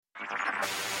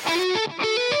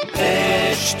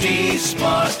HT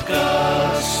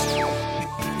Smartcast.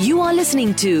 You are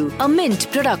listening to a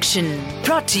Mint production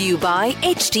brought to you by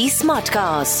HT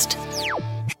Smartcast.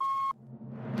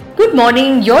 Good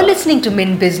morning. You're listening to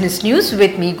Mint Business News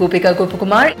with me, Gopika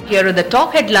Gopakumar. Here are the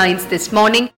top headlines this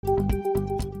morning.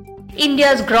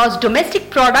 India's gross domestic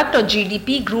product or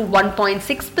GDP grew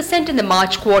 1.6% in the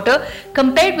March quarter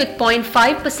compared with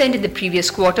 0.5% in the previous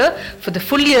quarter. For the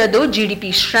full year though,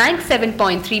 GDP shrank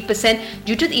 7.3%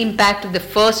 due to the impact of the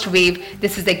first wave.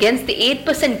 This is against the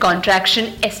 8%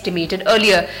 contraction estimated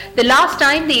earlier. The last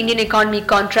time the Indian economy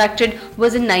contracted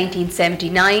was in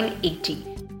 1979-80.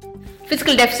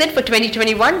 Fiscal deficit for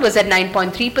 2021 was at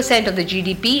 9.3% of the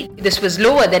GDP. This was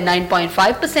lower than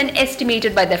 9.5%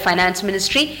 estimated by the Finance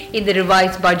Ministry in the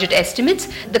revised budget estimates.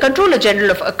 The Controller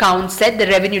General of Accounts said the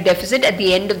revenue deficit at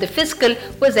the end of the fiscal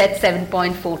was at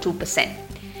 7.42%.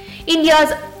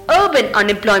 India's urban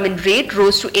unemployment rate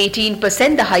rose to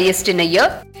 18%, the highest in a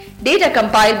year. Data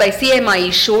compiled by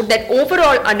CMI showed that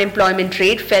overall unemployment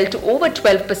rate fell to over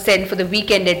 12% for the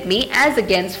week ended May as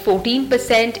against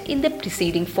 14% in the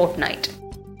preceding fortnight.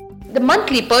 The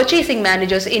monthly Purchasing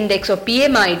Managers Index or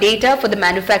PMI data for the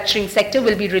manufacturing sector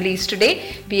will be released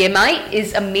today. PMI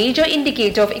is a major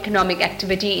indicator of economic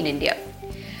activity in India.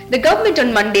 The government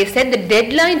on Monday said the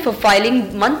deadline for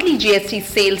filing monthly GST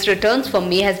sales returns for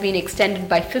May has been extended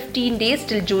by 15 days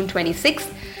till June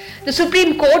 26th. The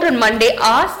Supreme Court on Monday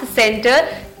asked the centre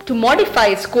to modify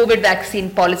its COVID vaccine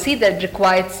policy that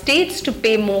required states to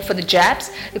pay more for the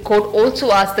jabs. The court also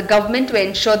asked the government to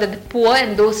ensure that the poor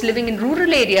and those living in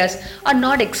rural areas are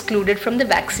not excluded from the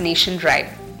vaccination drive.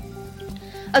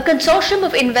 A consortium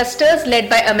of investors led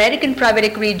by American private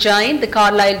equity giant the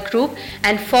Carlyle Group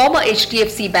and former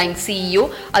HDFC Bank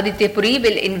CEO Aditya Puri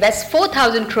will invest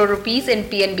 4,000 crore rupees in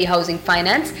PNB Housing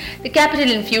Finance. The capital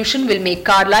infusion will make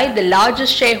Carlyle the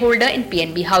largest shareholder in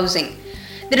PNB Housing.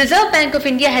 The Reserve Bank of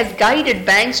India has guided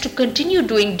banks to continue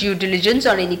doing due diligence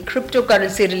on any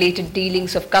cryptocurrency-related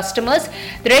dealings of customers.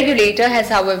 The regulator has,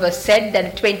 however, said that a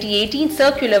 2018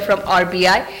 circular from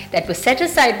RBI that was set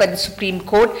aside by the Supreme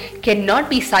Court cannot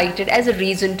be cited as a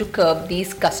reason to curb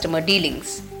these customer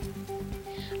dealings.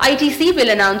 ITC will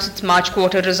announce its March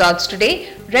quarter results today.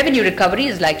 Revenue recovery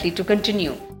is likely to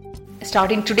continue.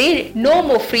 Starting today, no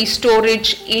more free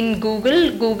storage in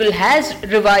Google. Google has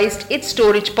revised its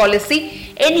storage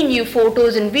policy. Any new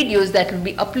photos and videos that will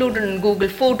be uploaded on Google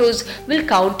Photos will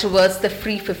count towards the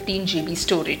free 15 GB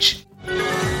storage.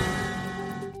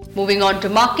 Moving on to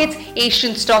markets,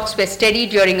 Asian stocks were steady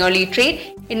during early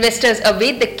trade. Investors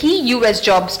await the key US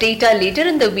jobs data later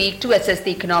in the week to assess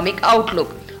the economic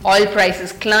outlook. Oil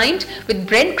prices climbed, with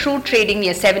Brent crude trading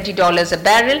near $70 a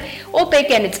barrel.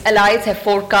 OPEC and its allies have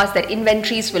forecast that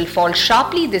inventories will fall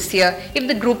sharply this year if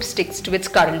the group sticks to its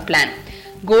current plan.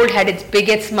 Gold had its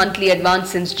biggest monthly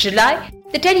advance since July.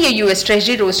 The 10-year US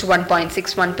Treasury rose to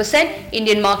 1.61%.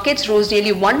 Indian markets rose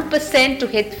nearly 1% to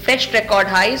hit fresh record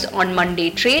highs on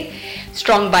Monday trade.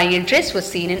 Strong buying interest was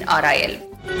seen in RIL.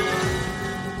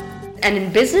 And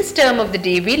in business term of the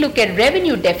day, we look at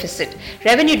revenue deficit.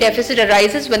 Revenue deficit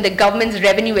arises when the government's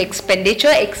revenue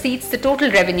expenditure exceeds the total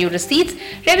revenue receipts.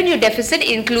 Revenue deficit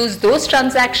includes those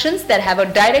transactions that have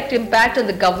a direct impact on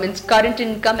the government's current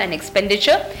income and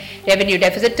expenditure. Revenue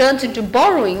deficit turns into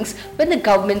borrowings when the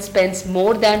government spends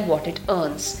more than what it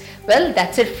earns. Well,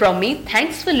 that's it from me.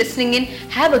 Thanks for listening in.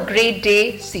 Have a great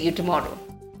day. See you tomorrow.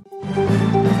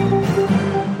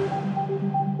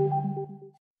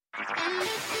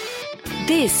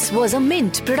 This was a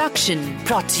Mint production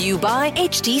brought to you by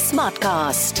HT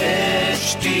Smartcast.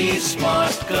 HT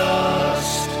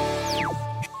Smartcast.